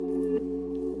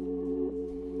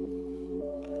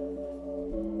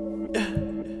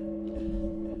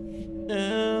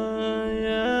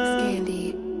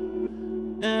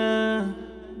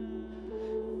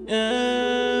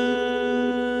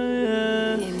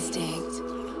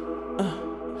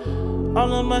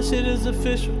All of my shit is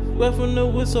official. Wet from the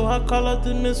whistle, I call out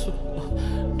the missile.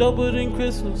 Doper than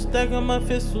crystal, stack on my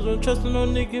pistols. Don't trust no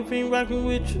nigga if he ain't rockin'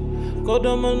 with you. Go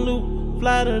down my loop,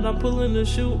 flattered, I'm pulling the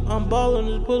shoe. I'm ballin',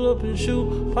 just pull up and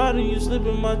shoot. Pardon you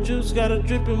slipping my juice, got a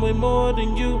drippin' way more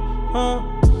than you, huh?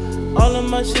 All of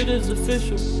my shit is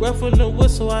official. Wet from the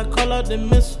whistle, I call out the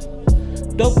missile.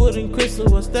 Doper than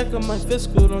crystal, I stack on my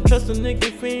fiscal. Don't trust a nigga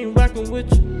if he ain't rockin'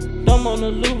 with you. Dumb on the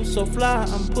loop, so fly,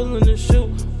 I'm pulling the shoe.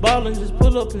 Ballin', just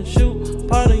pull up and shoot.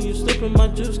 Pardon you slipping my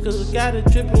juice, cause I got it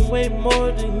drippin' way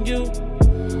more than you.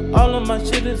 All of my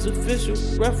shit is official.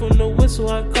 Ref from the whistle,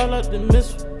 I call out the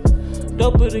missile.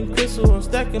 Doper than crystal, I'm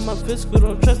stacking my fiscal.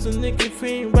 Don't trust a nigga if he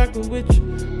ain't rockin' with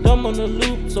you. Dumb on the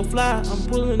loop, so fly, I'm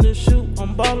pulling the shoe.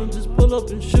 I'm ballin', just pull up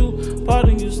and shoot.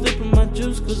 Pardon you slipping my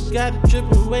juice, cause I got it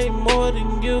drippin' way more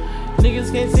than you.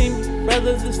 Niggas can't see me,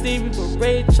 brothers and Stevie, but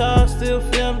Ray Charles still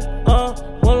feel me.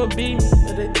 Wanna beat me,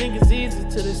 but they think it's easy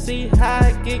till they see how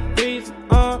I get crazy.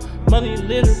 Money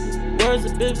literal, words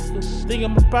are biblical. Think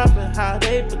I'm a prophet, how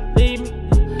they believe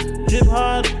me. Drip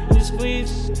hard when you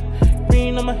squeeze.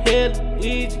 Green on my head,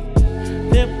 Luigi.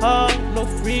 Pimp hard, no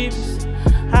freebies.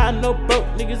 I know broke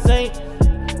niggas ain't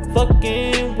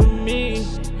fucking with me.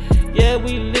 Yeah,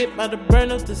 we lit by the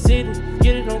burn up the city.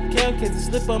 Get it on cam, cause it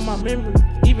slip on my memory.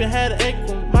 Even had an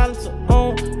echo, miles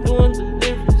on, doing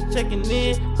deliveries, checking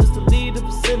in just to leave the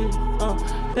vicinity.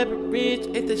 Pepper Ridge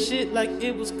ate that shit like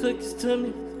it was cookies to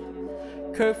me.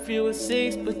 Curfew at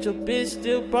 6, but your bitch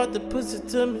still brought the pussy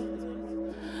to me.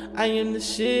 I am the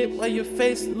shit, why your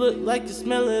face look like you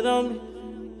smell it on me.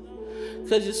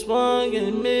 Cause you swung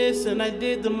and missed, and I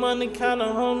did the money kinda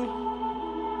homie.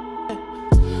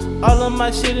 All of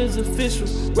my shit is official.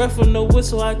 Ref from the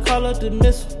whistle, I call out the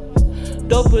missile.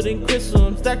 Doper than crystal,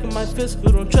 I'm stacking my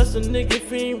fiscal. Don't trust a nigga if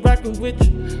he ain't rockin' with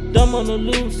you. Dumb on the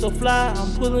loose, so fly,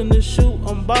 I'm pulling the shoe.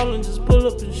 I'm ballin', just pull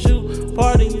up and shoot.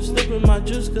 Pardon you slipping my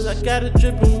juice, cause I got it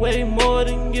drippin' way more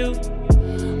than you.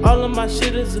 All of my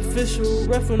shit is official.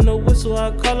 Ref from the whistle,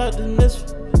 I call out the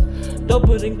missile.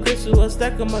 Doper than crystal, I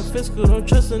stack on my fiscal. Don't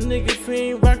trust a nigga if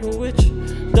he ain't rockin' with you.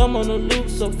 Dumb on the loop,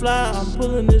 so fly, I'm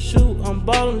pulling the shoe. I'm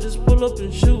ballin', just pull up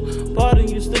and shoot. Pardon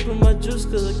you slipping my juice,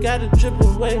 cause I got it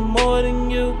drippin' way more than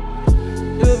you.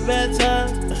 It was bad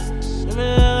times,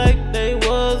 remember like they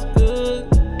was good.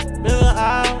 Remember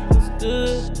I was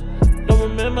good, don't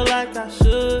remember like I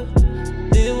should.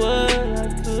 Did what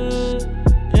I could,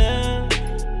 yeah,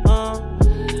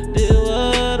 did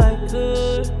what I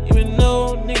could. Even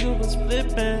though nigga was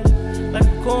flippin' like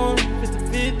a coin,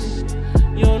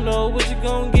 50-50. You don't know what you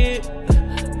gon' get,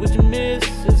 what you miss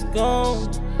is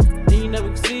gone. Then you never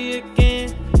can see it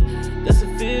again. That's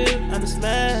a feel, I'm a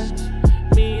smash.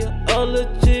 Me a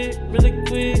legit, really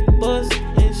quick bust,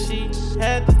 and she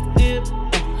had to dip.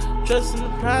 Trust in the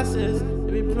process,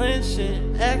 every plan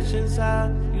shit, actions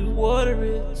how you water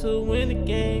it to win the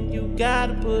game. You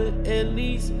gotta put at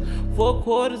least 4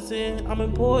 quarters in. I'm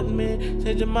important, man.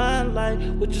 Change your mind like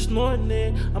what you snorting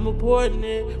in. I'm important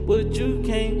it, but you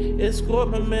can't escort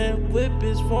my man. Whip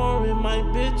is foreign, my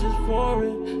bitch is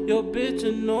foreign. Your bitch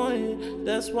annoying.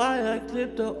 That's why I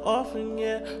clipped her off and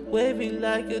yeah, wavy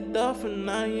like a dolphin.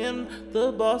 I am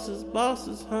the boss's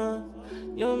bosses, huh?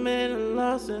 Your man done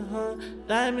lost it, huh?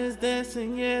 Diamonds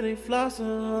dancing, yeah, they flossin',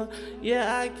 huh?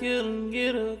 Yeah, I killed him,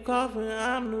 get a coffin.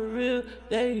 I'm the real,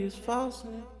 they is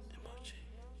falsin'.